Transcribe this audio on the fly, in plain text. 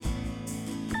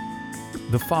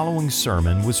The following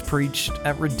sermon was preached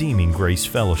at Redeeming Grace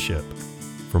Fellowship.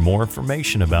 For more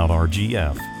information about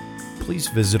RGF, please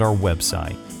visit our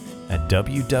website at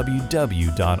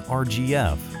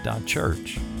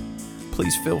www.rgf.church.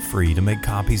 Please feel free to make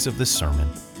copies of this sermon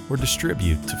or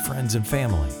distribute to friends and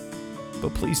family.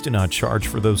 But please do not charge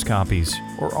for those copies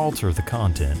or alter the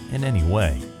content in any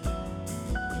way.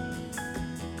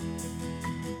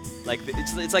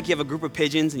 It's like you have a group of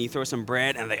pigeons and you throw some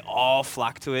bread and they all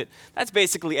flock to it. That's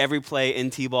basically every play in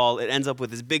T-ball. It ends up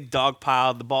with this big dog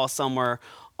pile, the ball somewhere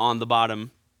on the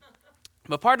bottom.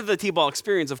 But part of the T-ball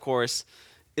experience, of course,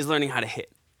 is learning how to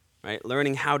hit, right?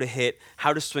 Learning how to hit,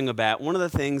 how to swing a bat. One of the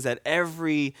things that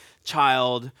every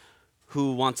child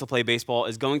who wants to play baseball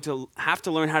is going to have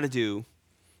to learn how to do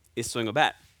is swing a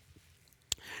bat.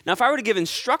 Now, if I were to give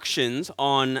instructions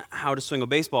on how to swing a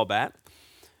baseball bat,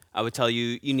 I would tell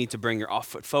you, you need to bring your off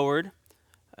foot forward.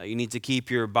 You need to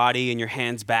keep your body and your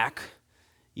hands back.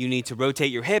 You need to rotate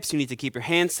your hips. You need to keep your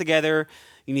hands together.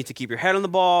 You need to keep your head on the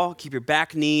ball. Keep your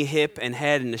back, knee, hip, and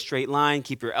head in a straight line.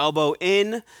 Keep your elbow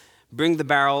in. Bring the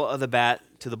barrel of the bat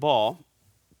to the ball.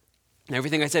 And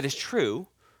everything I said is true.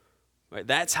 Right?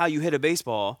 That's how you hit a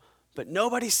baseball. But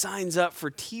nobody signs up for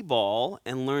T-ball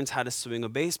and learns how to swing a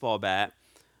baseball bat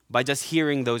by just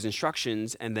hearing those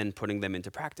instructions and then putting them into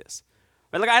practice.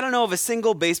 Right? I don't know of a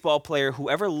single baseball player who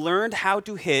ever learned how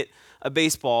to hit a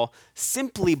baseball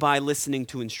simply by listening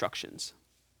to instructions.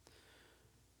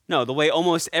 No, the way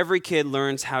almost every kid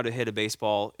learns how to hit a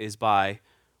baseball is by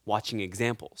watching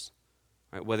examples.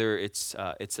 Right? Whether it's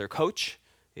their coach,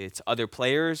 it's other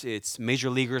players, it's major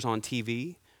leaguers on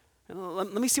TV.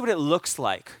 Let me see what it looks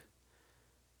like.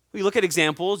 You look at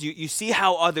examples, you see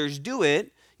how others do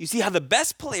it, you see how the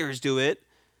best players do it.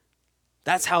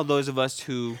 That's how those of us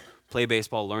who play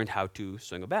baseball learned how to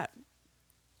swing a bat.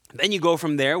 Then you go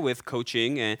from there with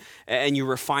coaching and you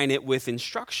refine it with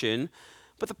instruction.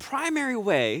 But the primary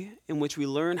way in which we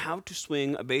learn how to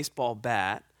swing a baseball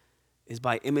bat is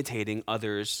by imitating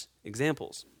others'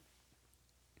 examples.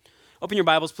 Open your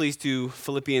Bibles, please, to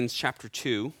Philippians chapter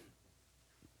 2.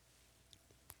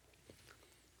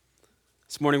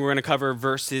 This morning we're going to cover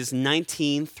verses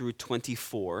 19 through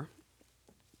 24.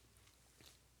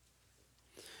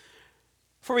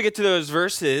 Before we get to those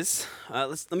verses,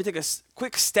 let me take a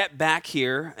quick step back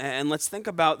here and let's think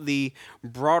about the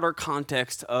broader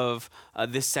context of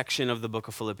this section of the book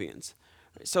of Philippians.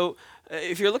 So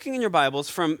if you're looking in your Bibles,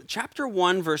 from chapter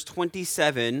 1, verse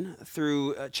 27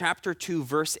 through chapter 2,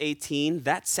 verse 18,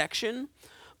 that section,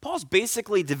 Paul's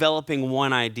basically developing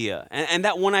one idea. And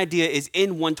that one idea is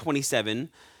in 127,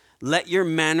 let your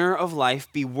manner of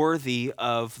life be worthy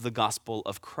of the gospel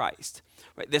of Christ.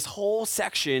 Right? This whole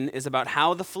section is about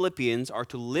how the Philippians are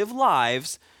to live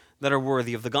lives that are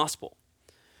worthy of the gospel.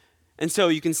 And so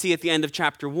you can see at the end of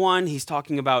chapter 1, he's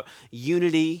talking about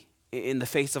unity in the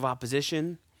face of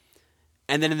opposition.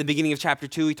 And then in the beginning of chapter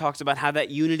 2, he talks about how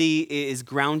that unity is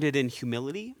grounded in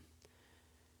humility,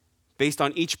 based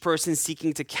on each person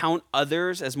seeking to count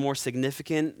others as more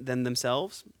significant than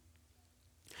themselves.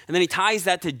 And then he ties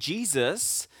that to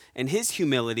Jesus and his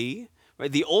humility,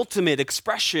 right? The ultimate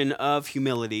expression of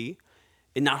humility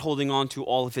in not holding on to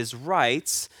all of his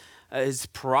rights, his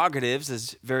prerogatives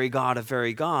as very God of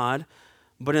very God,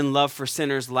 but in love for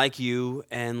sinners like you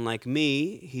and like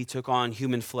me, he took on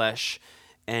human flesh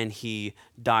and he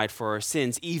died for our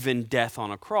sins, even death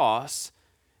on a cross.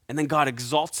 And then God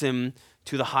exalts him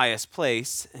to the highest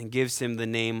place and gives him the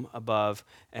name above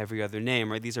every other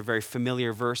name. Right? These are very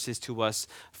familiar verses to us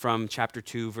from chapter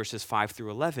 2, verses 5 through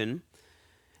 11.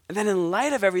 And then in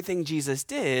light of everything Jesus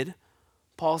did,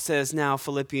 Paul says, now,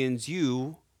 Philippians,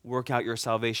 you work out your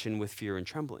salvation with fear and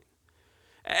trembling.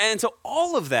 And so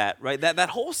all of that, right, that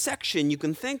whole section you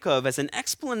can think of as an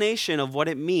explanation of what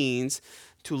it means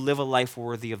to live a life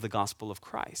worthy of the gospel of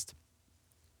Christ.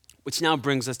 Which now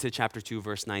brings us to chapter 2,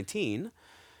 verse 19.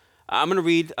 I'm going to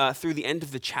read through the end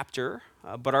of the chapter,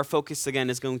 but our focus again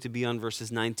is going to be on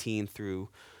verses 19 through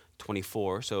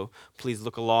 24. So please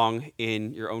look along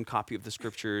in your own copy of the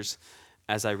scriptures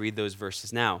as I read those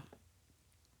verses now.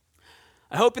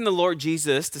 I hope in the Lord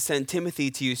Jesus to send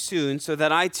Timothy to you soon, so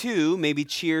that I too may be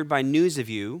cheered by news of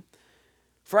you.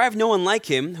 For I have no one like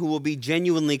him who will be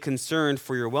genuinely concerned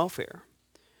for your welfare.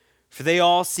 For they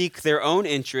all seek their own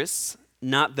interests,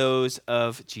 not those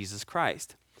of Jesus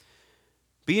Christ.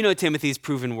 But you know Timothy's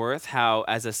proven worth, how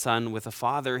as a son with a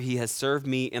father he has served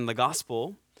me in the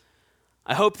gospel.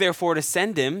 I hope therefore to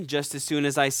send him just as soon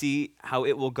as I see how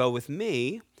it will go with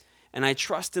me, and I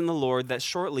trust in the Lord that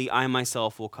shortly I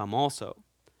myself will come also.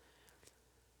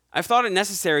 I've thought it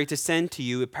necessary to send to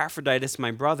you Epaphroditus,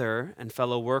 my brother and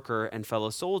fellow worker and fellow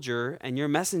soldier, and your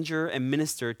messenger and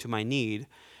minister to my need,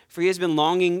 for he has been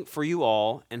longing for you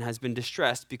all and has been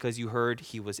distressed because you heard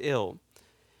he was ill.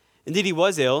 Indeed, he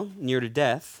was ill, near to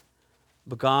death,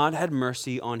 but God had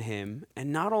mercy on him,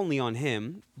 and not only on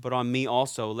him, but on me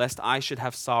also, lest I should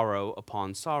have sorrow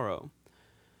upon sorrow.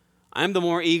 I am the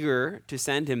more eager to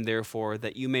send him, therefore,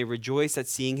 that you may rejoice at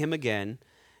seeing him again,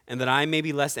 and that I may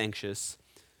be less anxious.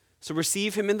 So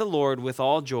receive him in the Lord with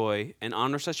all joy and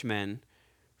honor such men,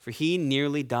 for he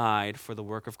nearly died for the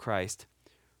work of Christ,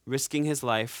 risking his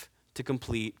life to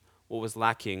complete what was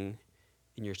lacking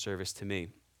in your service to me.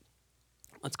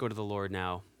 Let's go to the Lord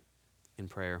now in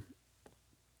prayer.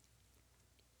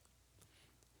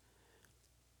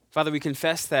 Father, we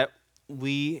confess that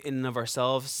we in and of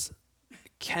ourselves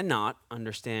cannot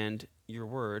understand your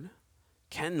word,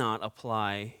 cannot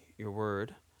apply your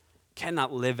word,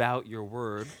 cannot live out your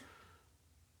word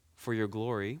for your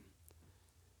glory.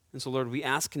 And so, Lord, we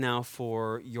ask now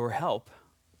for your help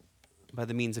by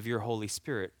the means of your Holy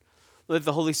Spirit. Lord,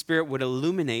 the Holy Spirit would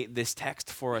illuminate this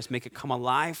text for us, make it come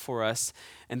alive for us,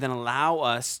 and then allow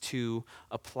us to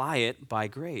apply it by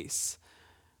grace.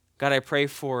 God, I pray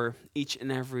for each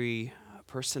and every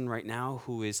person right now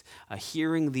who is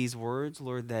hearing these words,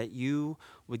 Lord, that you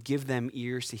would give them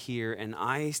ears to hear and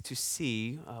eyes to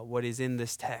see what is in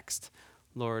this text,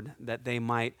 Lord, that they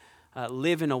might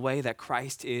live in a way that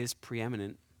Christ is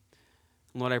preeminent.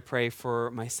 Lord, I pray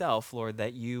for myself, Lord,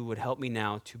 that you would help me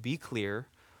now to be clear,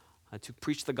 to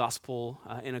preach the gospel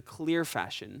in a clear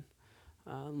fashion.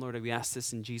 Lord, we ask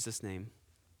this in Jesus' name.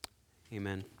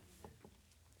 Amen.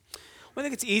 Well, I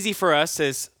think it's easy for us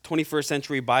as 21st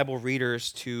century Bible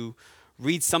readers to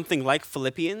read something like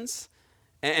Philippians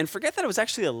and forget that it was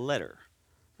actually a letter.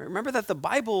 Remember that the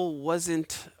Bible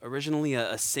wasn't originally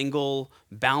a single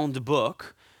bound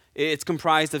book. It's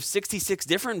comprised of 66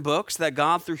 different books that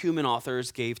God, through human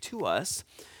authors, gave to us.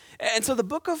 And so the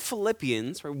book of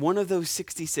Philippians, one of those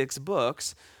 66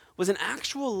 books, was an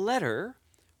actual letter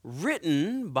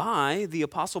written by the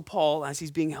Apostle Paul as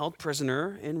he's being held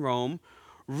prisoner in Rome,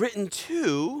 written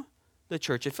to the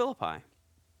church at Philippi.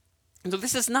 And so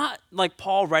this is not like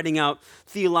Paul writing out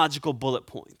theological bullet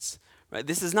points. Right?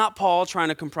 This is not Paul trying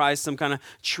to comprise some kind of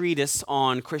treatise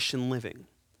on Christian living.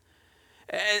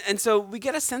 And so we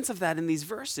get a sense of that in these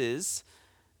verses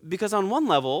because on one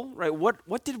level, right,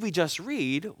 what did we just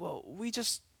read? Well, we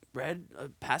just read a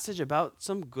passage about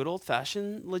some good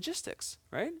old-fashioned logistics,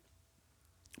 right?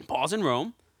 Paul's in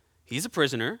Rome. He's a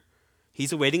prisoner.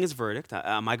 He's awaiting his verdict.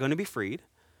 Am I going to be freed?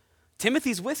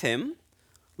 Timothy's with him.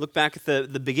 Look back at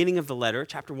the beginning of the letter,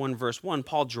 chapter 1, verse 1.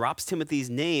 Paul drops Timothy's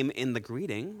name in the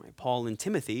greeting, right? Paul and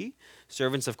Timothy,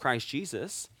 servants of Christ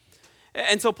Jesus.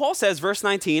 And so Paul says, verse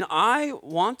 19, I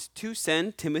want to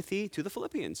send Timothy to the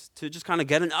Philippians to just kind of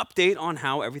get an update on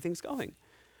how everything's going.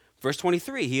 Verse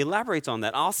 23, he elaborates on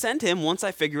that. I'll send him once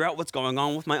I figure out what's going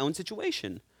on with my own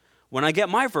situation. When I get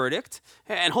my verdict,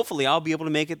 and hopefully I'll be able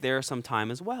to make it there sometime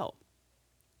as well.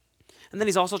 And then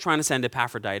he's also trying to send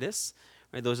Epaphroditus.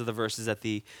 Right? Those are the verses at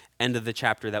the end of the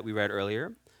chapter that we read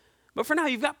earlier. But for now,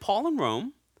 you've got Paul in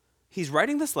Rome. He's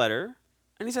writing this letter.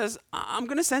 And he says, I'm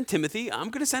going to send Timothy,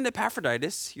 I'm going to send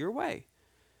Epaphroditus your way.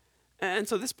 And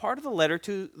so this part of the letter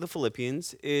to the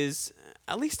Philippians is,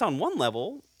 at least on one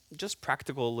level, just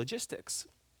practical logistics.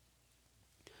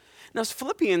 Now,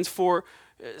 Philippians, for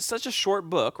such a short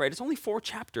book, right, it's only 4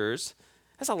 chapters,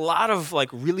 has a lot of like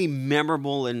really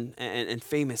memorable and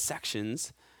famous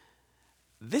sections.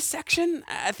 This section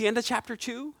at the end of chapter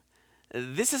 2,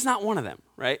 this is not one of them,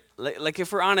 right? Like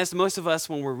if we're honest, most of us,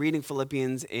 when we're reading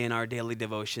Philippians in our daily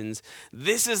devotions,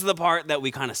 this is the part that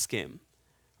we kind of skim,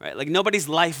 right? Like nobody's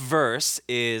life verse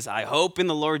is, I hope in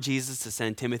the Lord Jesus to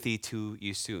send Timothy to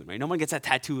you soon, right? No one gets that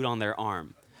tattooed on their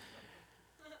arm.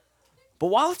 But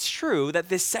while it's true that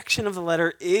this section of the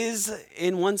letter is,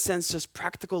 in one sense, just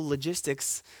practical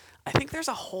logistics, I think there's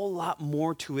a whole lot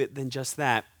more to it than just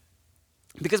that.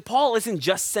 Because Paul isn't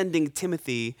just sending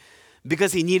Timothy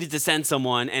because he needed to send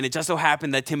someone, and it just so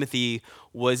happened that Timothy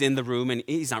was in the room and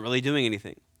he's not really doing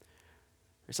anything.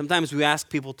 Sometimes we ask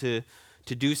people to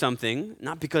do something,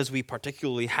 not because we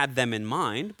particularly had them in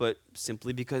mind, but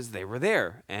simply because they were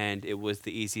there and it was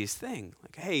the easiest thing.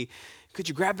 Like, hey, could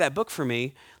you grab that book for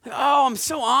me? Like, oh, I'm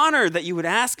so honored that you would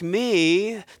ask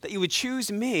me, that you would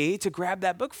choose me to grab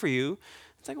that book for you.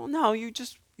 It's like, well, no, you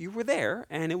were there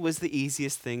and it was the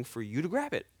easiest thing for you to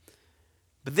grab it.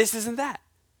 But this isn't that.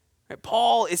 Right?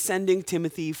 Paul is sending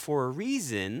Timothy for a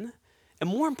reason, and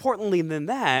more importantly than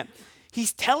that,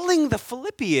 he's telling the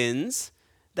Philippians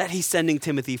that he's sending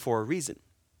Timothy for a reason.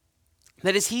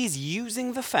 That is, he's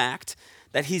using the fact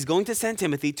that he's going to send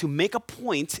Timothy to make a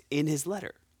point in his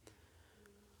letter.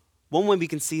 One way we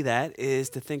can see that is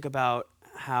to think about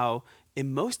how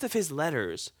in most of his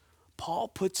letters, Paul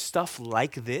puts stuff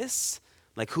like this,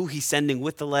 like who he's sending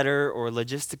with the letter or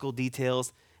logistical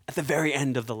details, at the very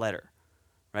end of the letter,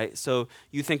 right? So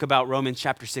you think about Romans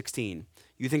chapter 16.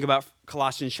 You think about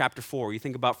Colossians chapter 4. You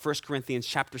think about 1 Corinthians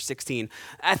chapter 16.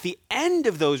 At the end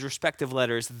of those respective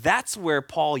letters, that's where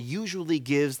Paul usually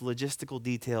gives logistical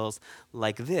details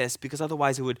like this, because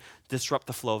otherwise it would disrupt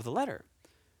the flow of the letter.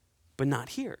 But not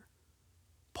here.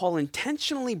 Paul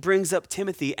intentionally brings up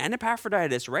Timothy and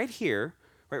Epaphroditus right here,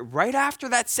 right after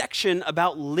that section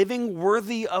about living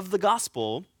worthy of the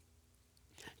gospel,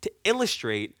 to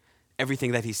illustrate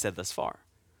everything that he said thus far.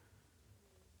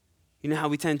 You know how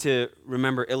we tend to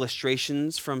remember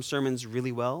illustrations from sermons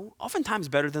really well? Oftentimes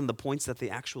better than the points that they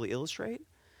actually illustrate.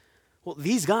 Well,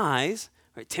 these guys,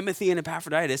 right, Timothy and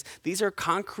Epaphroditus, these are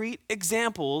concrete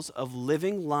examples of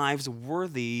living lives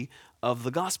worthy of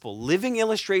the gospel, living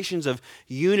illustrations of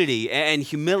unity and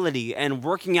humility and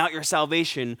working out your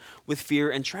salvation with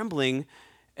fear and trembling.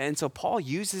 And so Paul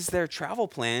uses their travel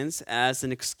plans as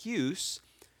an excuse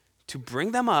to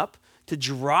bring them up, to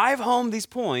drive home these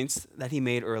points that he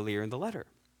made earlier in the letter.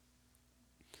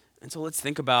 And so let's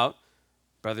think about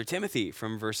Brother Timothy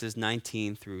from verses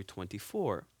 19 through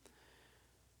 24.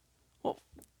 Well,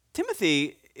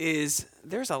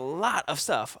 there's a lot of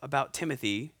stuff about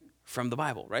Timothy from the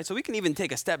Bible, right? So we can even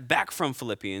take a step back from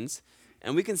Philippians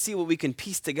and we can see what we can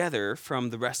piece together from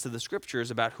the rest of the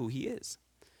scriptures about who he is.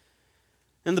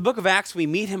 In the book of Acts, we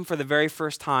meet him for the very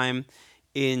first time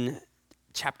in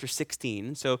chapter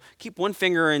 16. So keep one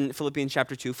finger in Philippians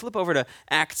chapter 2. Flip over to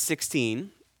Acts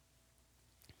 16.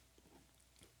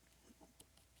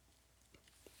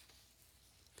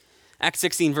 Acts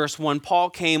 16, verse 1, Paul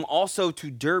came also to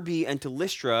Derbe and to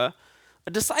Lystra.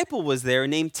 A disciple was there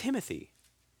named Timothy.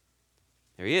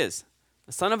 There he is,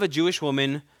 the son of a Jewish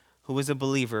woman who was a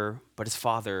believer, but his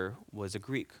father was a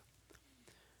Greek.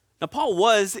 Now, Paul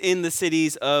was in the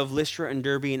cities of Lystra and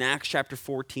Derbe in Acts chapter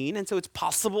 14, and so it's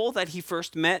possible that he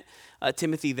first met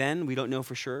Timothy then. We don't know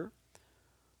for sure.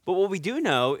 But what we do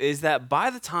know is that by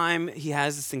the time he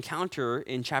has this encounter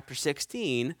in chapter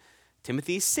 16,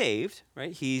 Timothy's saved,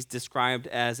 right? He's described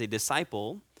as a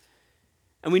disciple.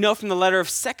 And we know from the letter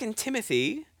of 2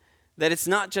 Timothy that it's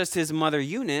not just his mother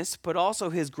Eunice, but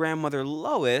also his grandmother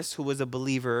Lois, who was a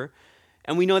believer.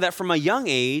 And we know that from a young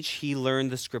age, he learned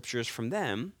the scriptures from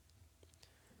them.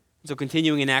 So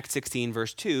continuing in Acts 16,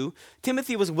 verse 2,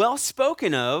 Timothy was well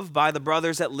spoken of by the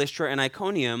brothers at Lystra and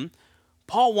Iconium.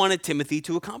 Paul wanted Timothy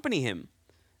to accompany him,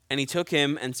 and he took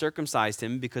him and circumcised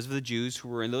him because of the Jews who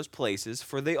were in those places,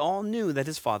 for they all knew that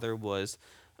his father was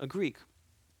a Greek.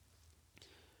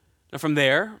 Now from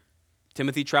there,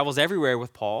 Timothy travels everywhere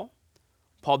with Paul.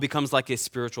 Paul becomes like his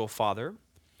spiritual father.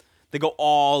 They go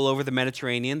all over the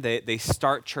Mediterranean. They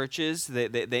start churches.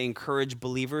 They encourage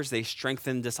believers. They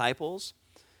strengthen disciples.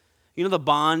 You know the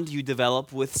bond you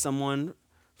develop with someone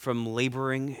from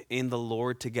laboring in the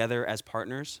Lord together as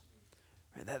partners?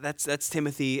 That's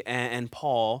Timothy and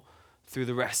Paul through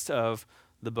the rest of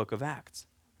the book of Acts.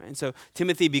 Right? And so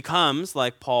Timothy becomes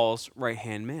like Paul's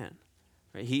right-hand man.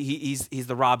 Right? He's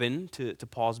the Robin to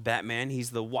Paul's Batman.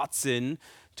 He's the Watson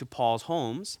to Paul's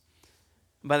Holmes.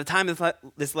 By the time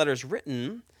this letter is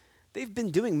written, they've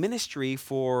been doing ministry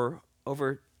for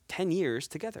over 10 years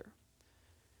together.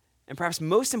 And perhaps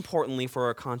most importantly for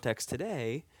our context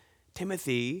today,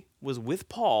 Timothy was with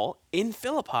Paul in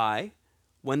Philippi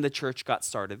when the church got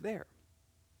started there.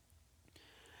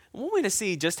 And one way to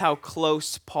see just how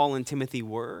close Paul and Timothy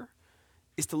were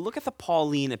is to look at the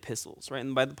Pauline epistles, right?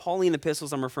 And by the Pauline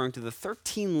epistles, I'm referring to the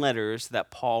 13 letters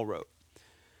that Paul wrote.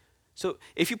 So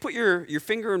if you put your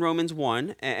finger in Romans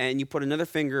 1 and you put another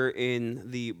finger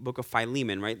in the book of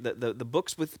Philemon, right? The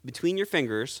books between your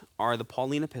fingers are the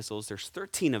Pauline epistles. There's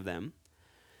 13 of them.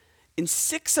 In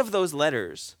 6 of those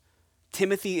letters,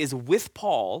 Timothy is with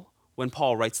Paul when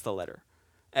Paul writes the letter.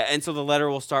 And so the letter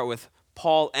will start with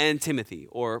Paul and Timothy,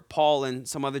 or Paul and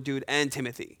some other dude and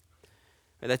Timothy.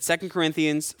 That's 2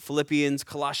 Corinthians, Philippians,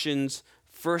 Colossians,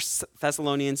 1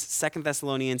 Thessalonians, 2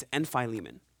 Thessalonians, and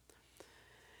Philemon.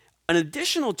 An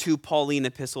additional 2 Pauline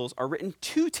epistles are written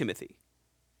to Timothy.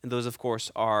 And those, of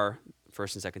course, are 1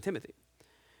 and 2 Timothy.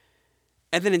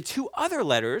 And then in 2 other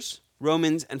letters,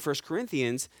 Romans and 1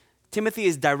 Corinthians, Timothy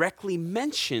is directly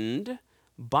mentioned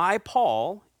by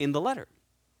Paul in the letter.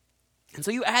 And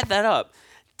so you add that up.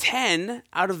 10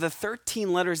 out of the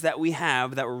 13 letters that we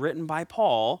have that were written by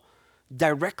Paul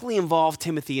directly involve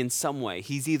Timothy in some way.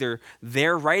 He's either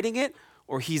there writing it,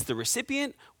 or he's the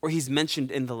recipient, or he's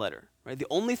mentioned in the letter. Right? The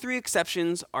only three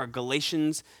exceptions are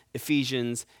Galatians,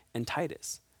 Ephesians, and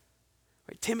Titus.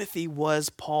 Right? Timothy was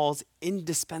Paul's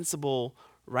indispensable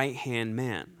right-hand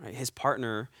man, right? His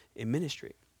partner in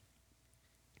ministry.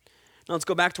 Now let's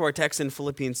go back to our text in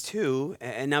Philippians 2,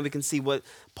 and now we can see what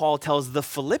Paul tells the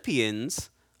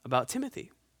Philippians about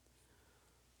Timothy.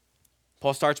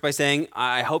 Paul starts by saying,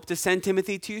 I hope to send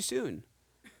Timothy to you soon.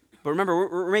 But remember,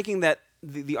 we're making that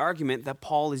the argument that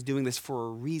Paul is doing this for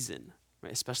a reason,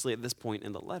 right? Especially at this point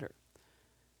in the letter,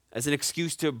 as an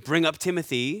excuse to bring up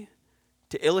Timothy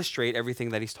to illustrate everything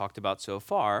that he's talked about so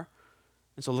far.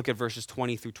 And so look at verses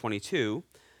 20 through 22.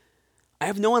 I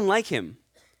have no one like him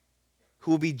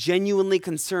who will be genuinely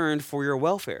concerned for your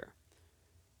welfare,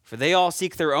 for they all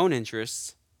seek their own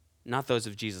interests, not those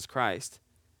of Jesus Christ.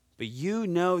 But you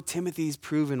know Timothy's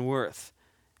proven worth,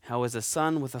 how as a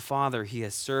son with a father he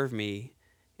has served me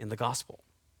in the gospel.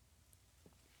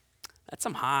 That's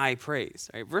some high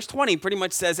praise. Right? Verse 20 pretty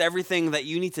much says everything that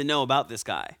you need to know about this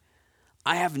guy.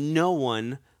 I have no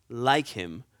one like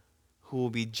him who will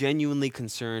be genuinely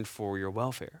concerned for your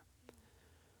welfare.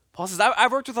 Paul says,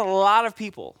 I've worked with a lot of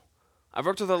people. I've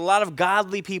worked with a lot of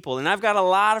godly people, and I've got a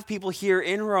lot of people here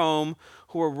in Rome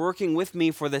who are working with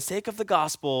me for the sake of the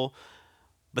gospel,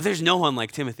 but there's no one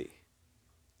like Timothy.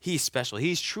 He's special.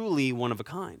 He's truly one of a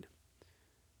kind.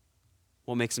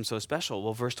 What makes him so special?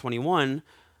 Well, verse 21,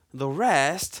 the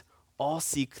rest all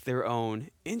seek their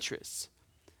own interests.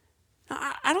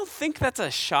 Now, I don't think that's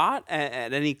a shot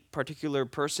at any particular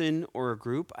person or a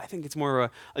group. I think it's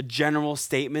more a general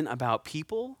statement about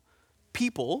people.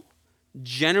 People,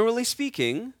 generally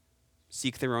speaking,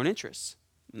 seek their own interests.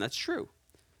 And that's true.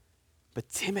 But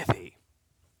Timothy,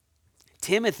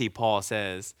 Paul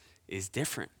says, is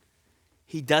different.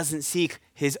 He doesn't seek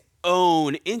his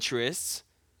own interests,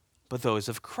 but those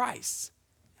of Christ,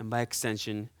 and by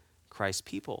extension, Christ's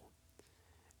people.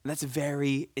 And that's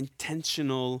very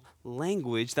intentional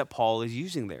language that Paul is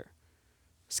using there.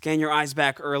 Scan your eyes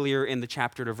back earlier in the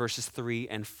chapter to verses 3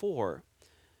 and 4.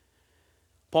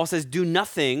 Paul says, do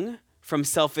nothing from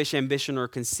selfish ambition or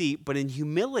conceit, but in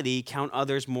humility count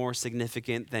others more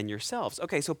significant than yourselves.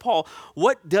 Okay, so Paul,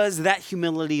 what does that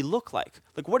humility look like?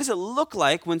 Like, what does it look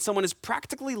like when someone is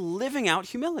practically living out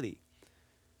humility?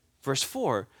 Verse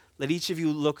 4, let each of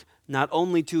you look not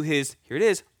only to his, here it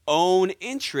is, own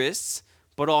interests,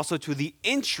 but also to the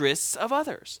interests of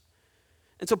others.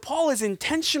 And so Paul is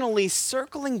intentionally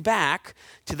circling back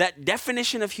to that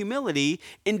definition of humility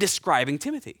in describing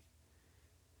Timothy.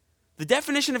 The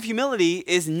definition of humility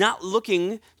is not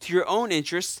looking to your own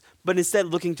interests, but instead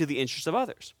looking to the interests of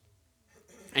others.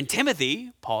 And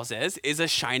Timothy, Paul says, is a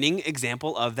shining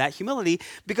example of that humility,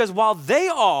 because while they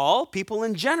all, people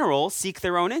in general, seek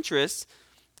their own interests,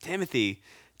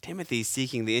 Timothy's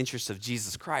seeking the interests of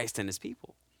Jesus Christ and his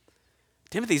people.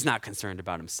 Timothy's not concerned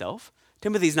about himself.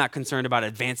 Timothy's not concerned about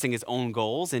advancing his own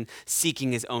goals and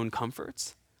seeking his own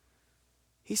comforts.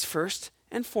 He's first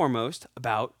and foremost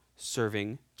about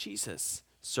serving Jesus,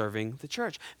 serving the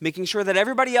church, making sure that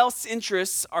everybody else's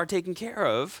interests are taken care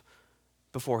of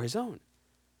before his own.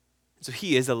 So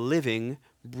he is a living,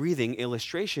 breathing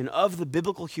illustration of the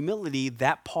biblical humility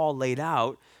that Paul laid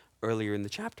out earlier in the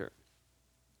chapter.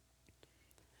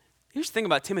 Here's the thing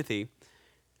about Timothy.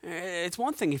 It's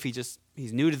one thing if he's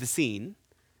new to the scene.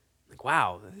 Like,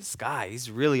 wow, this guy,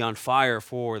 he's really on fire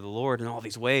for the Lord in all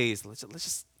these ways. Let's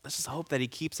just hope that he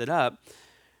keeps it up.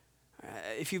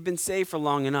 If you've been saved for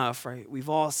long enough, right, we've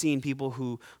all seen people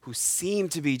who seem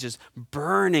to be just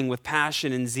burning with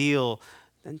passion and zeal.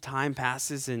 Then time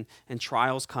passes and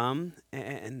trials come,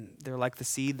 and they're like the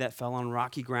seed that fell on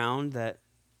rocky ground that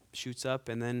shoots up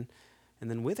and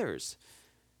then withers.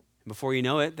 And before you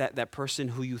know it, that person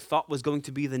who you thought was going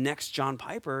to be the next John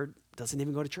Piper doesn't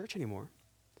even go to church anymore.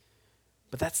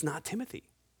 But that's not Timothy.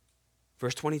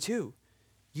 Verse 22,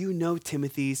 you know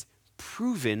Timothy's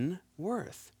proven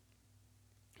worth.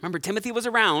 Remember, Timothy was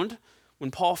around when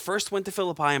Paul first went to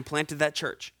Philippi and planted that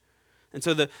church. And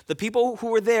so the people who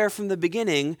were there from the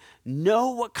beginning know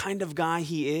what kind of guy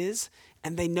he is,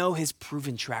 and they know his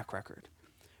proven track record.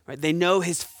 Right? They know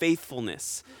his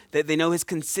faithfulness. They know his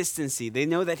consistency. They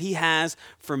know that he has,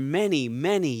 for many,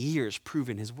 many years,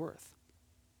 proven his worth.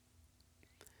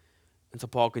 And so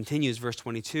Paul continues, verse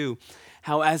 22,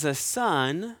 how as a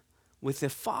son with a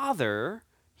father,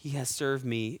 he has served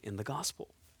me in the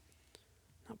gospel.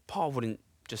 Now, Paul wouldn't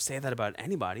just say that about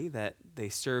anybody, that they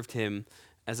served him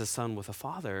as a son with a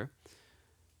father.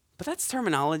 But that's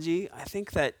terminology, I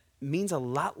think, that means a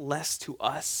lot less to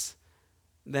us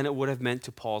than it would have meant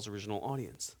to Paul's original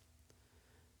audience.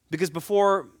 Because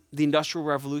before the Industrial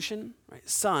Revolution, right,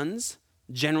 sons,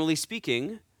 generally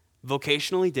speaking,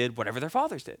 vocationally did whatever their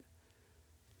fathers did.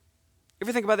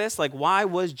 ever think about this? Like, why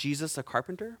was Jesus a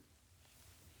carpenter?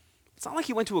 It's not like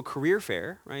he went to a career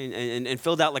fair, right, and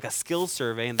filled out like a skills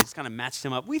survey and they just kind of matched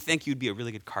him up. We think you'd be a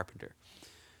really good carpenter.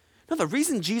 No, the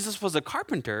reason Jesus was a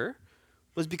carpenter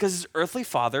was because his earthly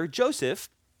father, Joseph,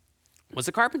 was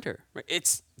a carpenter. Right?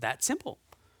 It's that simple.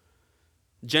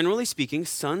 Generally speaking,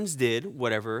 sons did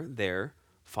whatever their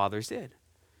fathers did,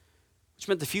 which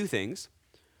meant a few things.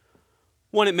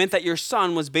 One, it meant that your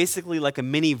son was basically like a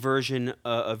mini version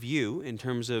of you in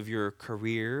terms of your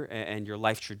career and your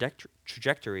life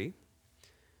trajectory.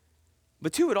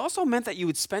 But two, it also meant that you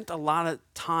would spend a lot of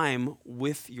time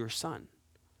with your son,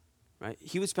 right?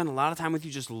 He would spend a lot of time with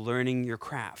you just learning your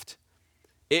craft.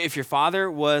 If your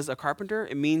father was a carpenter,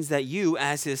 it means that you,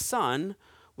 as his son,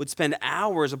 would spend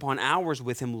hours upon hours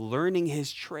with him learning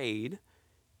his trade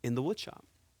in the woodshop.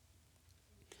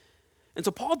 And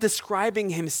so Paul describing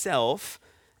himself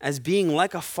as being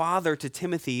like a father to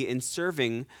Timothy in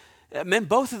serving meant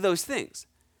both of those things.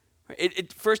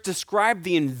 It first described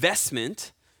the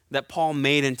investment that Paul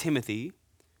made in Timothy,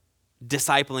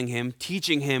 discipling him,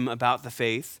 teaching him about the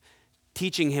faith,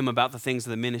 teaching him about the things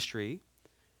of the ministry.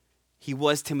 He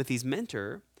was Timothy's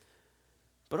mentor,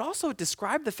 but also it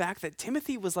described the fact that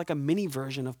Timothy was like a mini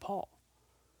version of Paul.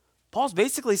 Paul's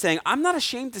basically saying, I'm not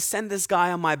ashamed to send this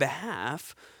guy on my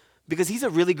behalf because he's a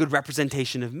really good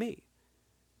representation of me.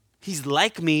 He's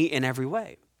like me in every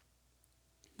way.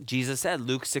 Jesus said,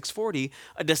 Luke 6:40,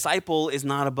 a disciple is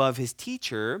not above his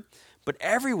teacher, but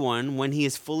everyone, when he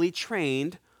is fully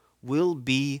trained, will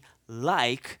be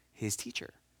like his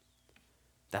teacher.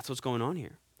 That's what's going on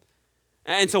here.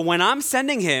 And so when I'm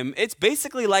sending him, it's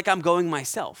basically like I'm going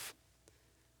myself.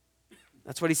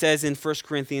 That's what he says in 1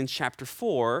 Corinthians chapter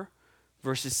 4,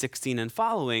 verses 16 and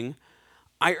following.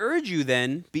 I urge you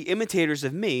then, be imitators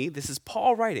of me. This is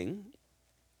Paul writing.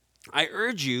 I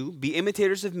urge you, be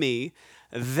imitators of me.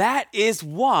 That is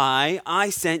why I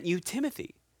sent you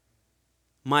Timothy,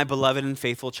 my beloved and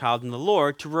faithful child in the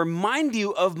Lord, to remind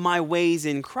you of my ways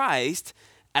in Christ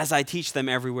as I teach them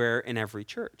everywhere in every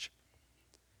church.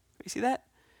 You see that?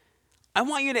 I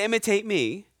want you to imitate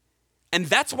me, and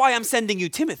that's why I'm sending you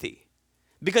Timothy,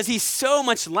 because he's so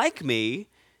much like me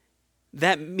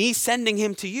that me sending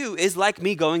him to you is like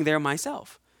me going there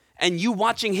myself. And you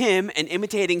watching him and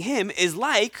imitating him is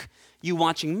like you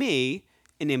watching me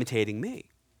and imitating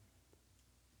me.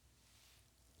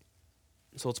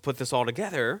 So let's put this all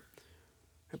together.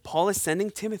 Paul is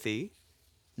sending Timothy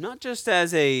not just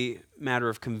as a matter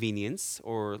of convenience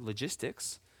or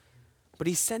logistics, but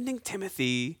he's sending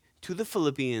Timothy to the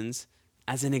Philippians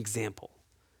as an example,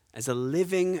 as a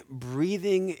living,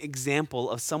 breathing example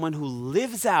of someone who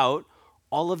lives out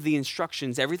all of the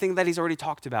instructions, everything that he's already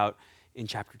talked about in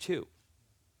chapter 2.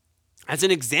 As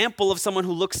an example of someone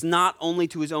who looks not only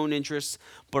to his own interests,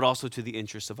 but also to the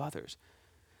interests of others.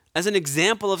 As an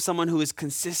example of someone who is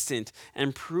consistent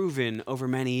and proven over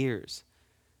many years.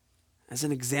 As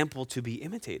an example to be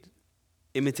imitated.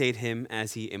 Imitate him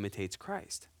as he imitates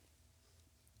Christ.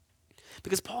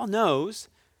 Because Paul knows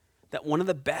that one of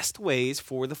the best ways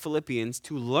for the Philippians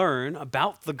to learn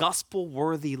about the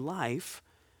gospel-worthy life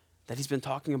that he's been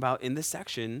talking about in this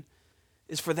section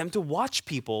is for them to watch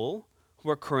people who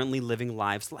are currently living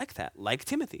lives like that, like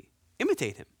Timothy.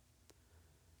 Imitate him.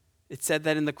 It's said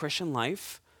that in the Christian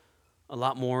life, a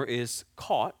lot more is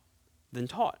caught than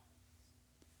taught.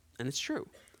 And it's true.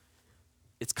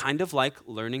 It's kind of like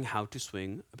learning how to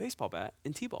swing a baseball bat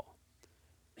in t-ball.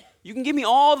 You can give me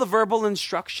all the verbal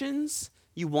instructions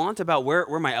you want about where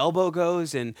my elbow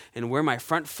goes and where my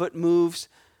front foot moves,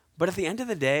 but at the end of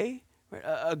the day, right,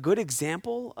 a good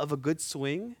example of a good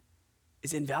swing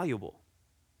is invaluable.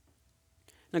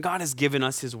 Now, God has given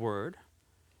us his word,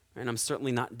 and I'm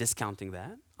certainly not discounting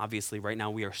that. Obviously, right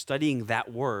now we are studying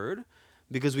that word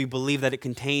because we believe that it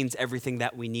contains everything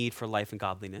that we need for life and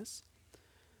godliness.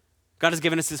 God has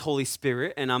given us his Holy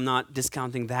Spirit, and I'm not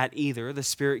discounting that either. The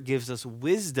Spirit gives us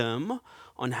wisdom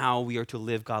on how we are to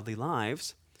live godly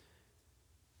lives.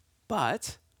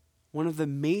 But one of the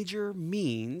major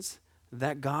means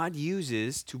that God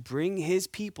uses to bring his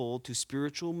people to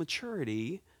spiritual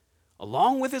maturity,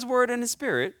 along with his word and his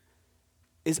Spirit,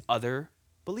 is other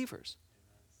believers.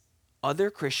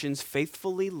 Other Christians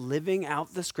faithfully living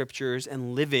out the scriptures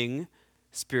and living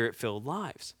Spirit-filled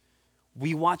lives.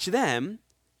 We watch them,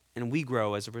 and we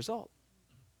grow as a result.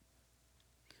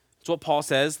 That's what Paul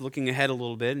says, looking ahead a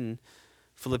little bit in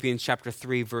Philippians chapter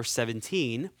 3, verse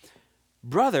 17.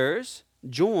 Brothers,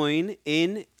 join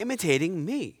in imitating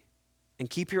me, and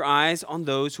keep your eyes on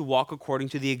those who walk according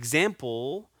to the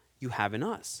example you have in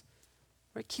us.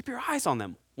 Right? Keep your eyes on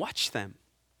them. Watch them.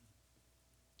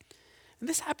 And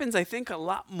this happens, I think, a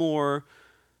lot more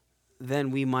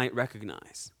than we might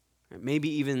recognize, right? Maybe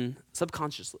even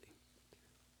subconsciously.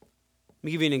 Let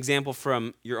me give you an example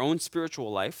from your own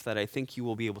spiritual life that I think you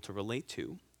will be able to relate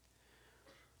to.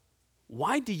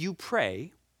 Why do you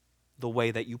pray the way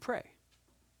that you pray?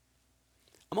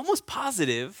 I'm almost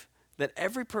positive that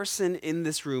every person in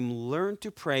this room learned to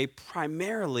pray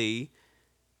primarily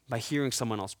by hearing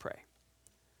someone else pray.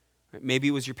 Right? Maybe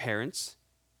it was your parents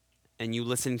and you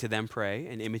listening to them pray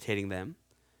and imitating them.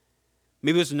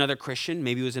 Maybe it was another Christian,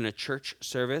 maybe it was in a church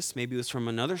service, maybe it was from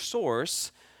another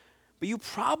source, but you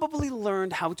probably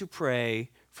learned how to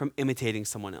pray from imitating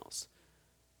someone else.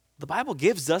 The Bible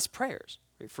gives us prayers.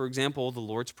 Right? For example, the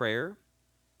Lord's Prayer,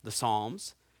 the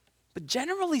Psalms. But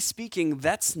generally speaking,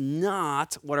 that's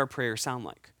not what our prayers sound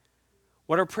like.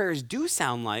 What our prayers do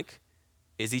sound like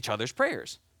is each other's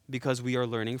prayers, because we are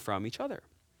learning from each other.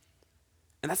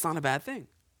 And that's not a bad thing.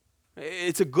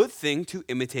 It's a good thing to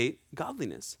imitate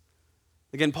godliness.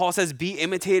 Again, Paul says, be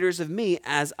imitators of me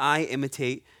as I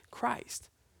imitate Christ.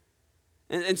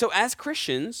 And so as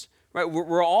Christians, right,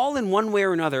 we're all in one way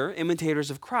or another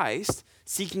imitators of Christ,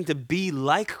 seeking to be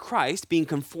like Christ, being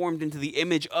conformed into the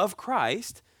image of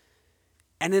Christ.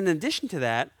 And in addition to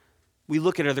that, we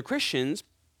look at other Christians,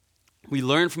 we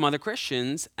learn from other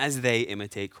Christians as they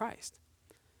imitate Christ.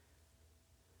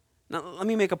 Now, let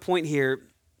me make a point here,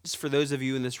 just for those of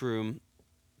you in this room.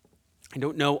 I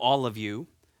don't know all of you,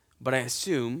 but I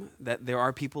assume that there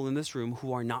are people in this room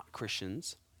who are not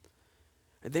Christians.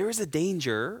 There is a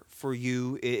danger for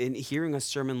you in hearing a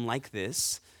sermon like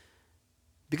this,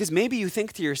 because maybe you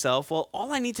think to yourself, well,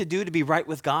 all I need to do to be right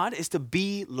with God is to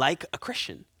be like a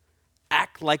Christian,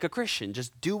 act like a Christian,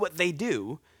 just do what they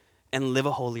do and live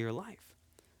a holier life.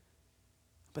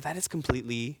 But that is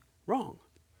completely wrong.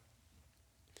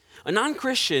 A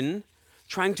non-Christian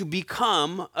trying to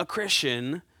become a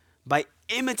Christian by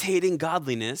imitating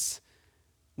godliness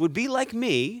would be like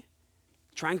me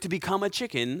trying to become a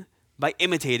chicken by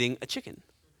imitating a chicken.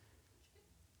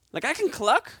 Like, I can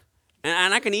cluck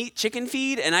and I can eat chicken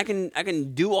feed and I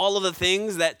can do all of the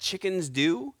things that chickens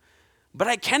do, but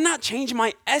I cannot change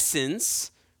my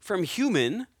essence from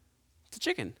human to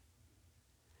chicken.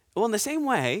 Well, in the same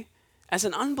way, as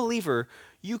an unbeliever,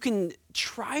 you can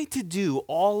try to do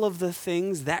all of the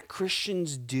things that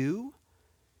Christians do.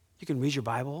 You can read your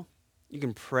Bible, you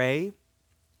can pray, you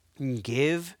can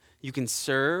give, you can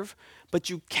serve, but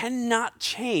you cannot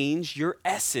change your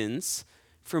essence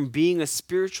from being a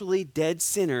spiritually dead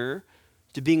sinner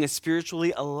to being a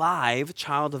spiritually alive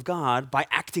child of God by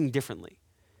acting differently.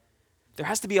 There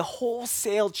has to be a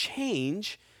wholesale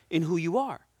change in who you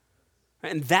are.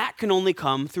 And that can only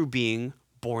come through being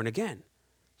born again,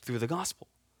 through the gospel.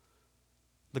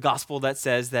 The gospel that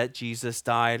says that Jesus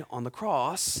died on the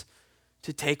cross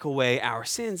to take away our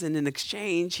sins, and in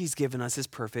exchange, he's given us his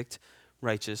perfect,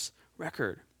 righteous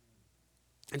record.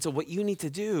 And so what you need to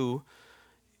do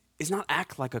is not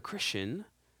act like a Christian,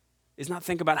 is not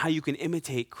think about how you can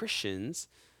imitate Christians.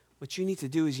 What you need to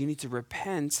do is you need to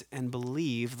repent and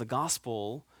believe the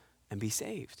gospel and be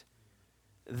saved.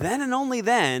 Then and only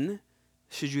then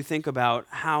should you think about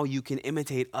how you can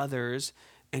imitate others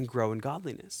and grow in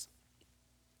godliness.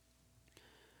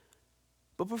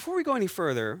 But before we go any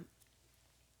further,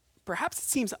 perhaps it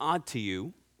seems odd to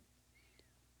you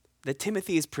that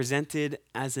Timothy is presented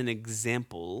as an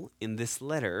example in this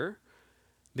letter,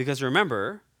 because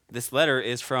remember, this letter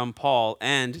is from Paul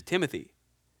and Timothy.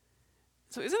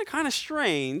 So isn't it kind of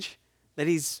strange that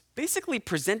he's basically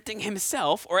presenting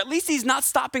himself, or at least he's not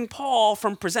stopping Paul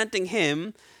from presenting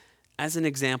him as an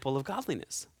example of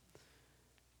godliness?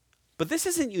 But this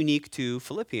isn't unique to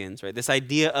Philippians, right? This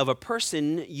idea of a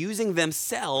person using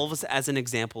themselves as an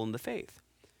example in the faith.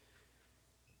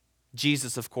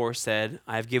 Jesus, of course, said,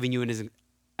 I have given you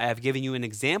an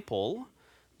example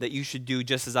that you should do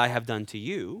just as I have done to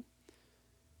you.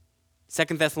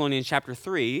 2 Thessalonians chapter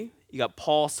 3, you got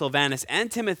Paul, Silvanus, and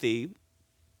Timothy.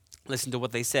 Listen to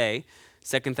what they say.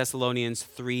 2 Thessalonians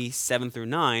 3, 7 through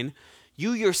 9.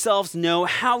 You yourselves know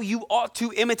how you ought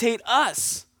to imitate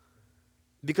us,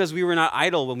 because we were not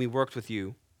idle when we worked with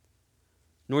you,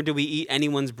 nor did we eat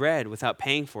anyone's bread without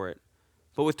paying for it.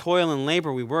 But with toil and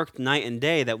labor we worked night and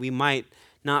day that we might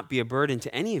not be a burden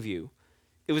to any of you.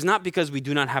 It was not because we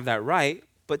do not have that right,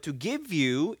 but to give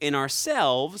you in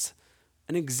ourselves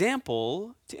an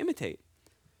example to imitate.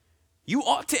 You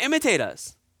ought to imitate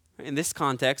us. In this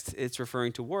context, it's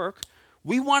referring to work.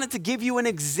 We wanted to give you an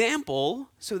example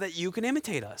so that you can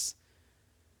imitate us.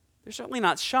 They're certainly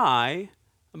not shy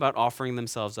about offering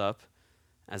themselves up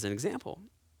as an example.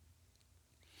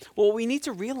 Well, what we need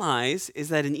to realize is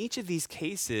that in each of these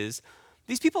cases,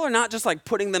 these people are not just like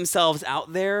putting themselves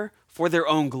out there for their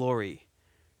own glory.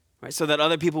 right? So that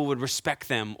other people would respect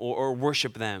them or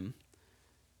worship them.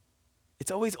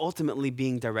 It's always ultimately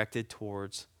being directed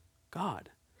towards God.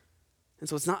 And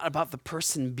so it's not about the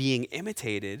person being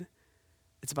imitated.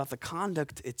 It's about the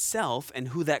conduct itself and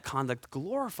who that conduct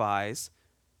glorifies,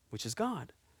 which is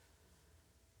God.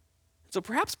 So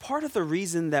perhaps part of the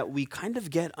reason that we kind of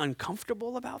get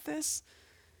uncomfortable about this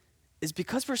is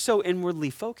because we're so inwardly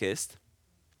focused,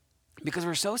 because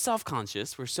we're so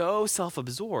self-conscious, we're so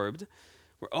self-absorbed,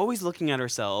 we're always looking at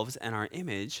ourselves and our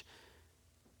image.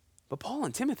 But Paul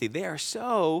and Timothy, they are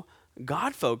so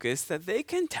God-focused that they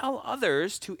can tell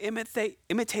others to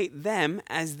imitate them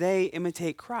as they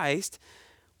imitate Christ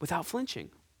without flinching.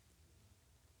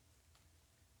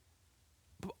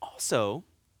 But also,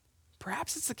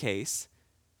 perhaps it's the case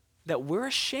that we're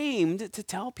ashamed to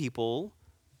tell people,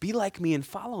 be like me and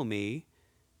follow me,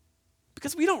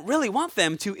 because we don't really want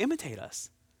them to imitate us.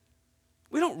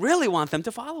 We don't really want them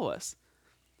to follow us.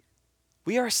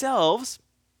 We ourselves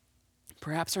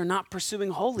perhaps are not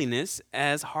pursuing holiness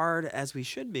as hard as we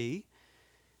should be,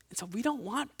 and so we don't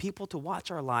want people to watch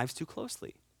our lives too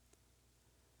closely.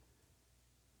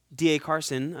 D.A.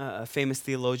 Carson, a famous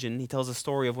theologian, he tells a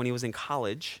story of when he was in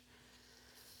college.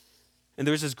 And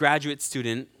there was this graduate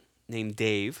student named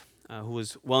Dave, who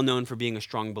was well known for being a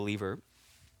strong believer.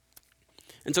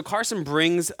 And so Carson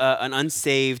brings an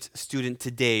unsaved student to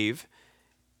Dave,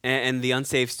 and the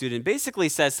unsaved student basically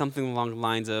says something along the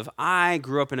lines of, I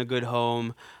grew up in a good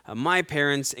home, my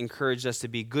parents encouraged us to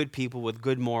be good people with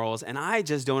good morals, and I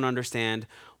just don't understand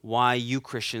why you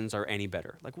Christians are any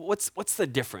better. Like, what's the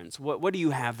difference? What do you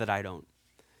have that I don't?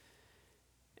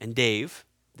 And Dave,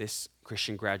 this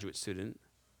Christian graduate student,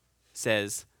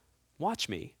 says, watch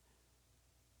me.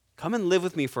 Come and live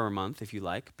with me for a month if you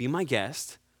like. Be my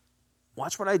guest.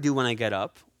 Watch what I do when I get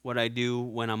up, what I do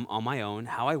when I'm on my own,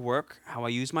 how I work, how I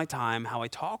use my time, how I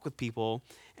talk with people,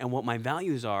 and what my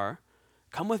values are.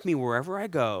 Come with me wherever I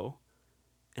go,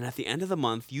 and at the end of the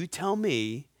month, you tell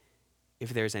me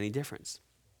if there's any difference.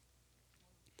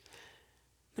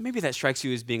 Now, maybe that strikes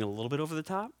you as being a little bit over the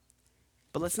top,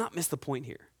 but let's not miss the point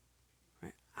here.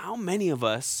 Right? How many of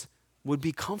us would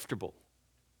be comfortable,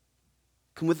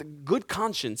 can with a good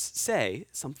conscience say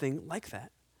something like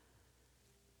that?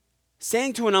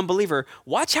 Saying to an unbeliever,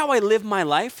 watch how I live my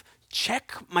life,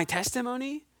 check my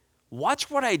testimony, watch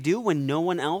what I do when no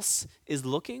one else is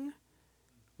looking,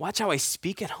 watch how I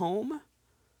speak at home,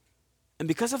 and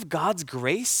because of God's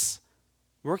grace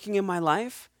working in my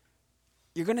life,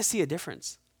 you're going to see a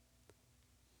difference.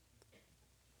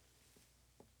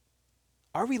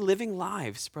 Are we living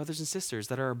lives, brothers and sisters,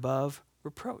 that are above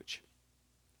reproach?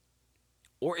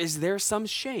 Or is there some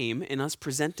shame in us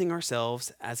presenting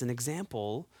ourselves as an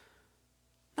example,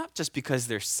 not just because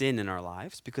there's sin in our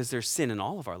lives, because there's sin in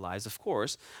all of our lives, of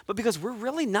course, but because we're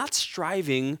really not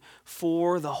striving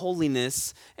for the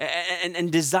holiness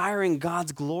and desiring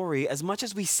God's glory as much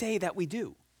as we say that we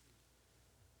do?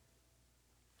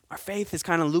 Our faith is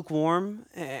kind of lukewarm,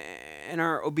 and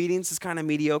our obedience is kind of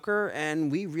mediocre, and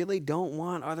we really don't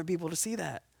want other people to see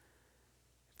that.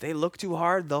 If they look too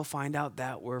hard, they'll find out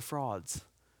that we're frauds.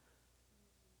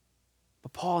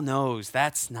 But Paul knows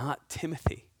that's not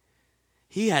Timothy.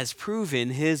 He has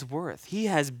proven his worth. He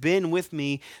has been with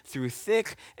me through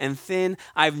thick and thin.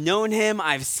 I've known him,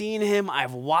 I've seen him,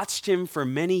 I've watched him for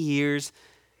many years.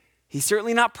 He's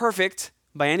certainly not perfect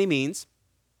by any means.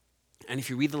 And if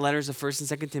you read the letters of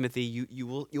 1st and 2nd Timothy,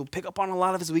 you'll pick up on a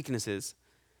lot of his weaknesses.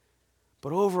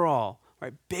 But overall,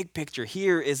 right, big picture,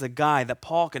 here is a guy that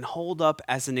Paul can hold up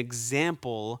as an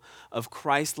example of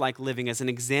Christ-like living, as an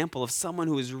example of someone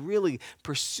who is really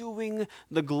pursuing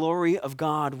the glory of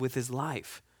God with his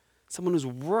life, someone who's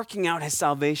working out his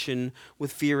salvation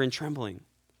with fear and trembling.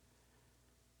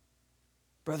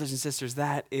 Brothers and sisters,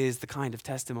 that is the kind of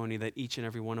testimony that each and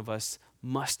every one of us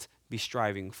must be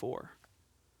striving for.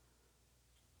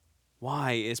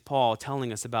 Why is Paul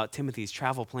telling us about Timothy's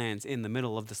travel plans in the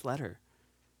middle of this letter?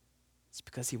 It's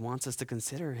because he wants us to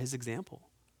consider his example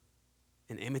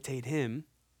and imitate him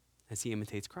as he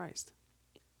imitates Christ.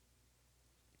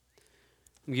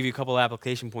 Let me give you a couple of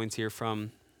application points here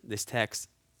from this text.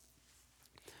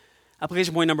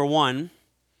 Application point number 1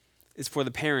 is for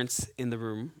the parents in the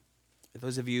room,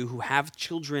 those of you who have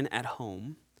children at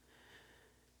home.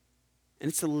 And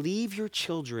it's to leave your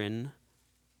children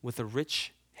with a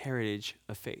rich heritage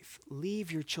of faith.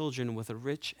 Leave your children with a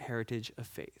rich heritage of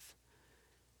faith.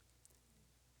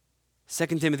 2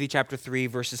 Timothy chapter 3,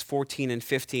 verses 14 and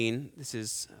 15. This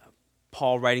is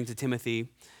Paul writing to Timothy.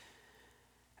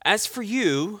 As for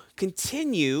you,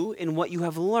 continue in what you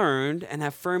have learned and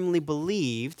have firmly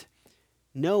believed,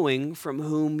 knowing from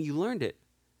whom you learned it,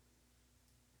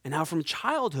 and how from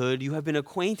childhood you have been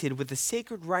acquainted with the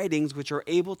sacred writings which are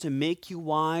able to make you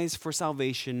wise for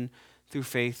salvation through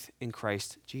faith in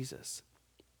Christ Jesus.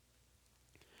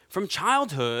 From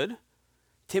childhood,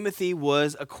 Timothy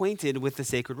was acquainted with the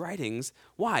sacred writings.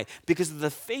 Why? Because of the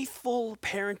faithful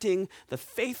parenting, the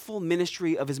faithful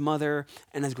ministry of his mother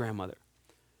and his grandmother.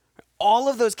 All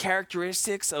of those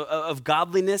characteristics of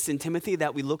godliness in Timothy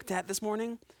that we looked at this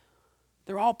morning,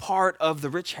 they're all part of the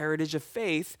rich heritage of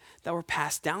faith that were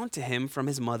passed down to him from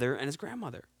his mother and his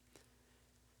grandmother.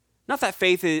 Not that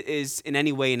faith is in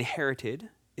any way inherited.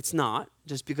 It's not.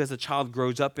 Just because a child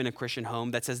grows up in a Christian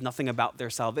home, that says nothing about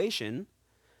their salvation.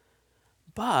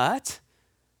 But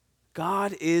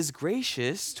God is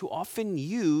gracious to often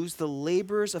use the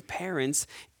labors of parents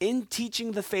in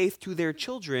teaching the faith to their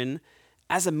children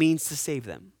as a means to save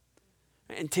them.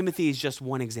 And Timothy is just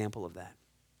one example of that.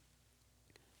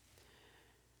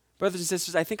 Brothers and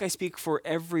sisters, I think I speak for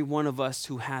every one of us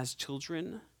who has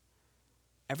children,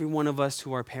 every one of us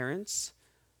who are parents,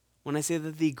 when I say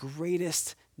that the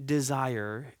greatest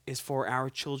desire is for our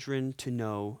children to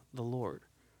know the Lord,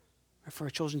 for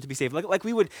our children to be saved. Like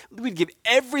we'd give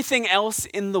everything else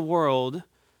in the world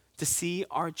to see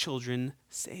our children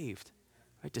saved,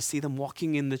 right? To see them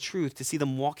walking in the truth, to see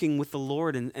them walking with the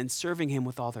Lord and serving him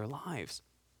with all their lives.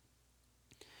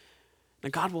 Now,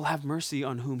 God will have mercy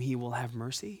on whom he will have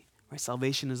mercy. Right?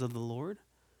 Salvation is of the Lord.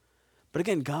 But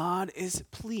again, God is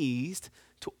pleased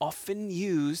to often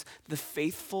use the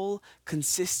faithful,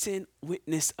 consistent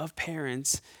witness of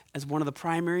parents as one of the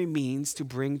primary means to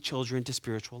bring children to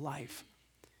spiritual life.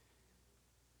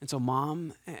 And so,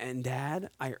 mom and dad,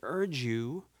 I urge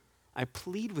you, I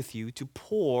plead with you to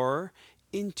pour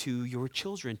into your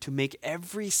children, to make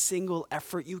every single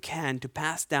effort you can to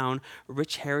pass down a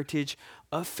rich heritage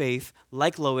of faith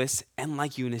like Lois and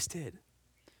like Eunice did.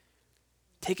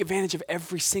 Take advantage of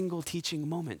every single teaching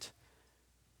moment.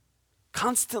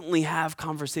 Constantly have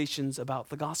conversations about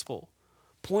the gospel.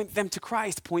 Point them to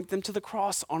Christ. Point them to the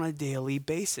cross on a daily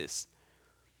basis.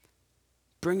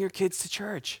 Bring your kids to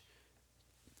church.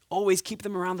 Always keep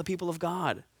them around the people of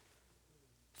God.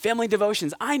 Family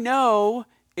devotions. I know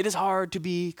it is hard to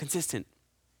be consistent.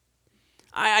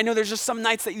 I know there's just some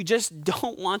nights that you just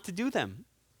don't want to do them.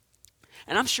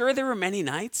 And I'm sure there were many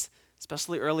nights,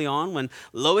 especially early on, when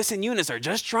Lois and Eunice are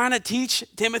just trying to teach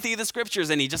Timothy the scriptures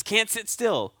and he just can't sit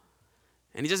still.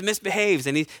 And he just misbehaves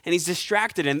and he's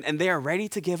distracted and they are ready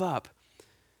to give up.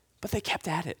 But they kept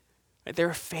at it. Right?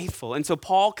 They're faithful. And so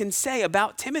Paul can say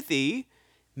about Timothy,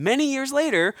 many years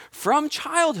later, from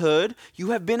childhood,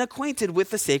 you have been acquainted with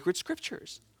the sacred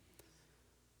scriptures.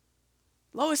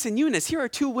 Lois and Eunice, here are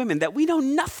two women that we know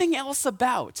nothing else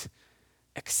about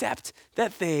except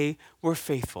that they were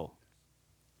faithful.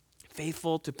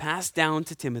 Faithful to pass down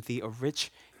to Timothy a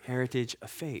rich heritage of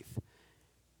faith.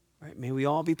 Right? May we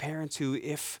all be parents who,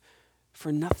 if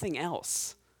for nothing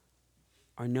else,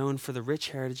 are known for the rich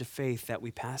heritage of faith that we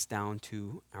pass down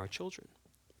to our children.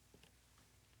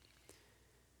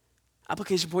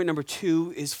 Application point number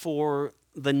 2 is for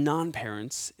the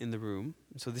non-parents in the room.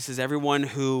 So this is everyone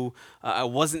who I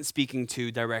wasn't speaking to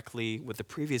directly with the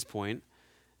previous point.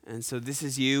 And so this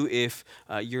is you if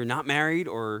you're not married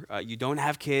or you don't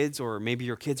have kids or maybe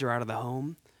your kids are out of the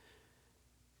home.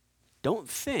 Don't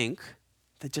think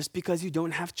that just because you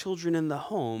don't have children in the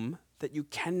home that you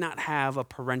cannot have a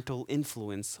parental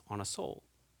influence on a soul.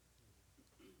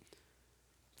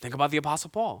 Think about the Apostle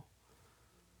Paul.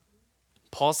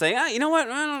 Paul saying, you know what,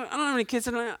 I don't have any kids,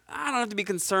 and I don't have to be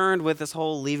concerned with this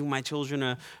whole leaving my children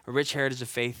a rich heritage of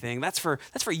faith thing. That's for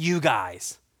you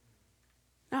guys.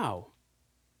 No.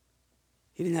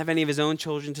 He didn't have any of his own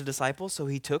children to disciple, so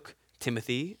he took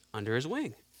Timothy under his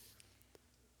wing.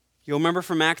 You'll remember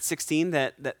from Acts 16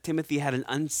 that Timothy had an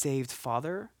unsaved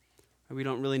father. We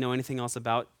don't really know anything else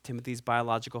about Timothy's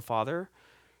biological father,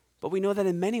 but we know that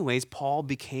in many ways Paul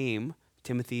became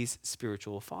Timothy's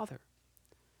spiritual father.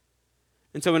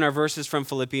 And so in our verses from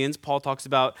Philippians, Paul talks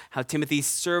about how Timothy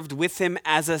served with him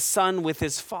as a son with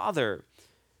his father.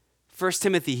 1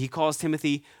 Timothy, he calls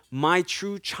Timothy my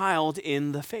true child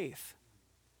in the faith.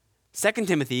 2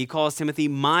 Timothy, he calls Timothy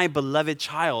my beloved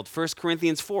child. 1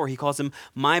 Corinthians 4, he calls him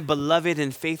my beloved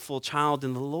and faithful child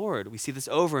in the Lord. We see this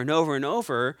over and over and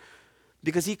over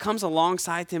because he comes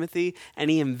alongside Timothy and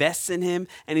he invests in him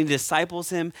and he disciples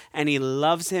him and he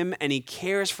loves him and he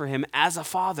cares for him as a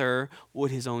father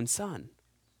would his own son.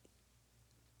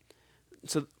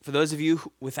 So for those of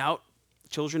you without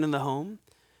children in the home,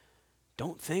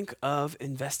 don't think of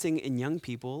investing in young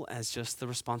people as just the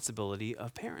responsibility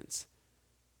of parents.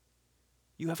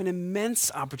 You have an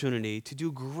immense opportunity to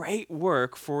do great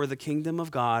work for the kingdom of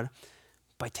God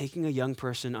by taking a young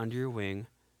person under your wing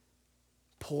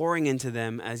pouring into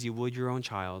them as you would your own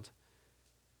child.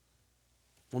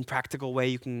 One practical way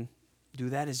you can do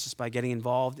that is just by getting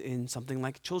involved in something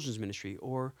like children's ministry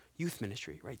or youth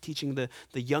ministry, right? Teaching the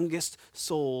youngest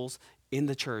souls in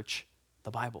the church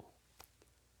the Bible.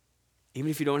 Even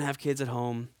if you don't have kids at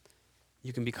home,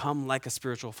 you can become like a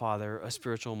spiritual father, a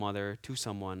spiritual mother to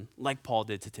someone, like Paul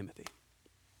did to Timothy.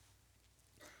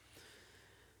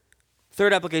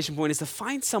 Third application point is to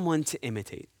find someone to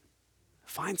imitate.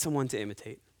 Find someone to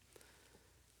imitate.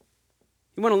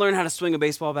 You want to learn how to swing a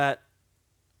baseball bat?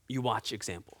 You watch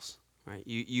examples, right?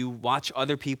 You watch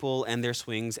other people and their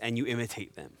swings and you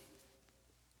imitate them.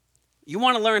 You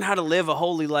want to learn how to live a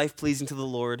holy life pleasing to the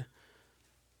Lord?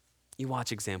 You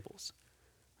watch examples.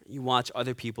 You watch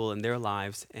other people and their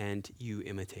lives and you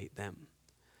imitate them.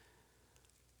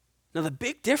 Now, the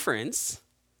big difference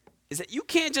is that you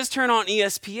can't just turn on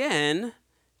ESPN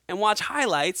and watch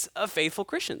highlights of faithful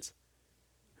Christians.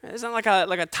 It's not like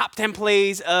a top 10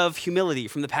 plays of humility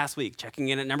from the past week. Checking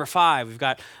in at number 5, we've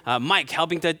got Mike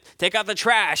helping to take out the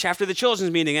trash after the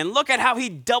children's meeting. And look at how he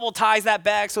double ties that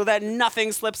bag so that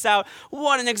nothing slips out.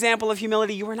 What an example of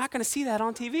humility. You are not going to see that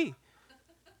on TV.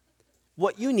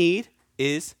 What you need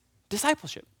is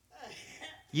discipleship.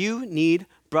 You need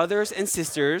brothers and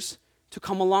sisters to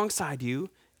come alongside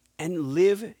you and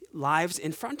live lives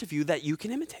in front of you that you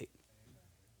can imitate.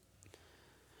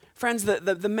 Friends,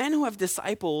 the men who have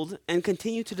discipled and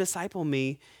continue to disciple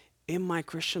me in my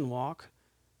Christian walk,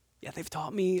 they've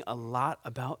taught me a lot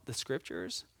about the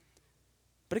scriptures.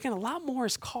 But again, a lot more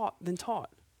is caught than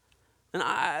taught.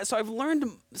 And so I've learned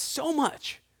so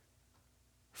much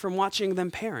from watching them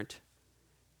parent,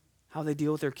 how they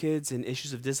deal with their kids and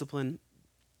issues of discipline.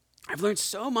 I've learned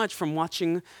so much from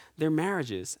watching their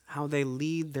marriages, how they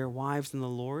lead their wives in the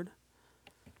Lord.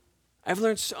 I've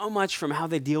learned so much from how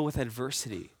they deal with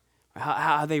adversity,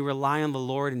 how they rely on the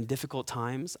Lord in difficult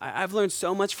times. I've learned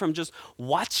so much from just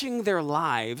watching their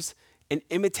lives and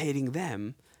imitating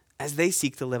them as they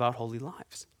seek to live out holy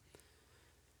lives.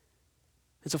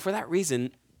 And so for that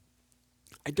reason,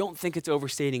 I don't think it's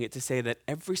overstating it to say that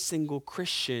every single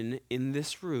Christian in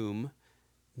this room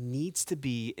needs to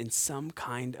be in some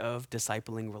kind of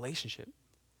discipling relationship.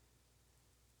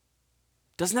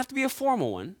 Doesn't have to be a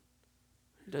formal one.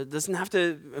 It doesn't have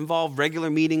to involve regular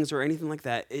meetings or anything like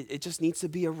that. It just needs to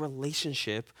be a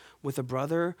relationship with a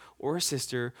brother or a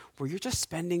sister where you're just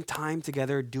spending time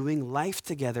together, doing life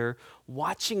together,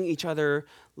 watching each other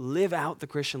live out the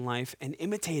Christian life and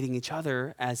imitating each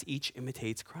other as each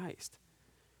imitates Christ.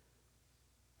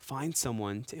 Find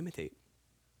someone to imitate.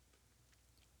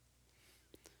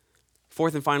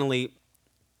 Fourth and finally,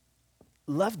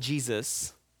 love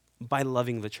Jesus by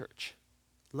loving the church.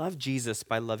 Love Jesus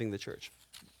by loving the church.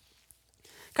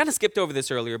 Kind of skipped over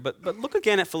this earlier, but look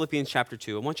again at Philippians chapter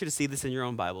 2. I want you to see this in your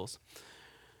own Bibles.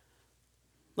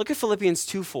 Look at Philippians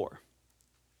 2:4.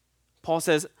 Paul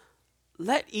says,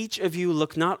 "Let each of you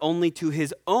look not only to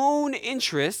his own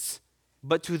interests,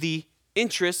 but to the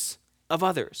interests of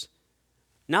others."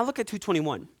 Now look at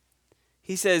 2:21.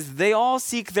 He says, "They all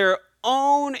seek their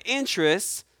own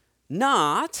interests,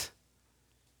 not..."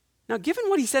 Now, given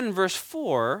what he said in verse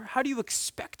 4, how do you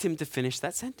expect him to finish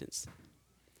that sentence?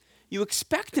 You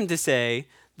expect him to say,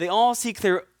 they all seek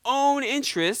their own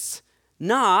interests,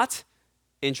 not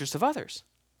interests of others.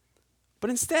 But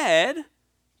instead,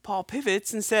 Paul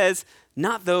pivots and says,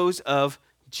 not those of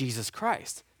Jesus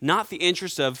Christ, not the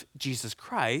interests of Jesus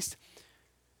Christ,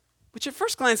 which at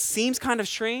first glance seems kind of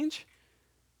strange,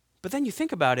 but then you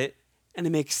think about it and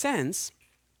it makes sense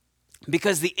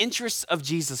because the interests of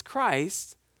Jesus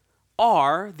Christ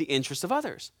are the interests of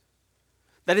others.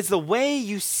 That is, the way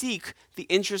you seek the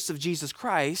interests of Jesus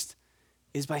Christ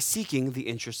is by seeking the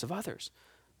interests of others.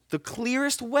 The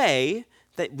clearest way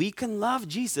that we can love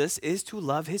Jesus is to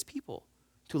love his people,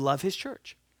 to love his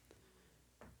church.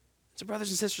 So brothers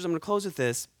and sisters, I'm going to close with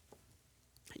this.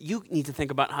 You need to think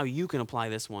about how you can apply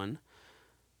this one,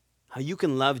 how you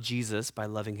can love Jesus by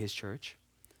loving his church.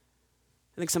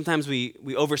 I think sometimes we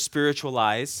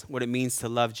over-spiritualize what it means to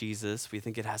love Jesus. We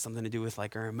think it has something to do with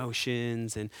like our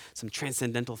emotions and some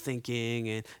transcendental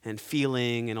thinking and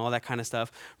feeling and all that kind of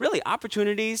stuff. Really,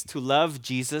 opportunities to love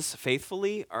Jesus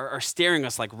faithfully are staring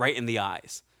us like right in the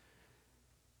eyes.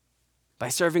 By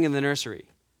serving in the nursery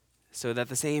so that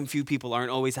the same few people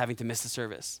aren't always having to miss the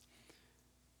service.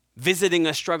 Visiting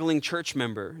a struggling church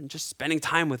member and just spending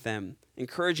time with them,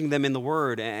 encouraging them in the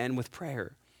word and with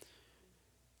prayer.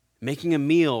 Making a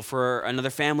meal for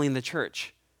another family in the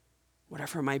church,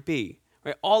 whatever it might be,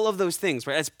 right? All of those things,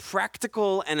 right? As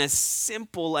practical and as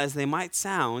simple as they might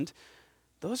sound,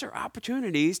 those are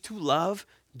opportunities to love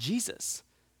Jesus.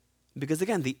 Because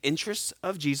again, the interests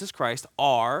of Jesus Christ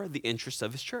are the interests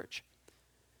of his church.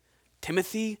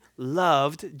 Timothy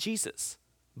loved Jesus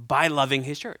by loving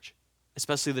his church,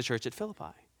 especially the church at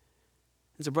Philippi.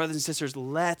 And so, brothers and sisters,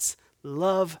 let's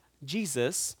love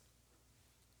Jesus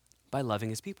by loving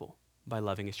his people, by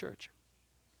loving his church.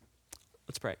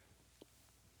 Let's pray.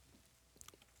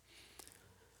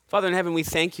 Father in heaven, we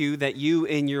thank you that you,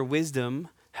 in your wisdom,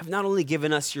 have not only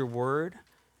given us your word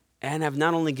and have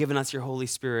not only given us your Holy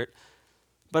Spirit,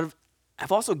 but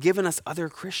have also given us other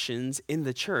Christians in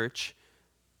the church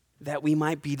that we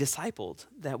might be discipled,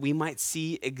 that we might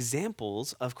see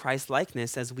examples of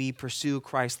Christ-likeness as we pursue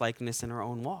Christ-likeness in our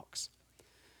own walks.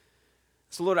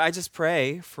 So, Lord, I just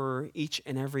pray for each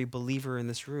and every believer in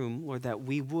this room, Lord, that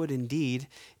we would indeed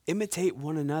imitate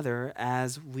one another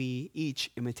as we each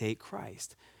imitate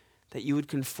Christ, that you would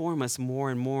conform us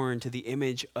more and more into the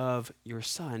image of your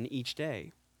Son each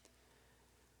day.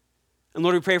 And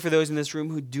Lord, we pray for those in this room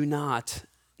who do not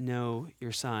know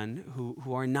your Son,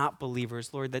 who are not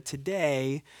believers, Lord, that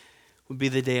today would be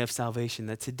the day of salvation,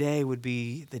 that today would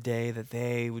be the day that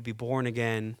they would be born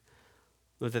again,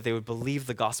 Lord, that they would believe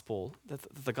the gospel, that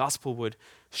the gospel would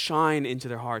shine into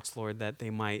their hearts, Lord, that they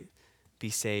might be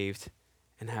saved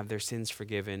and have their sins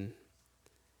forgiven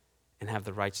and have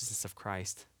the righteousness of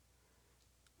Christ.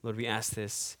 Lord, we ask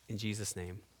this in Jesus'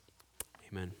 name.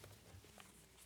 Amen.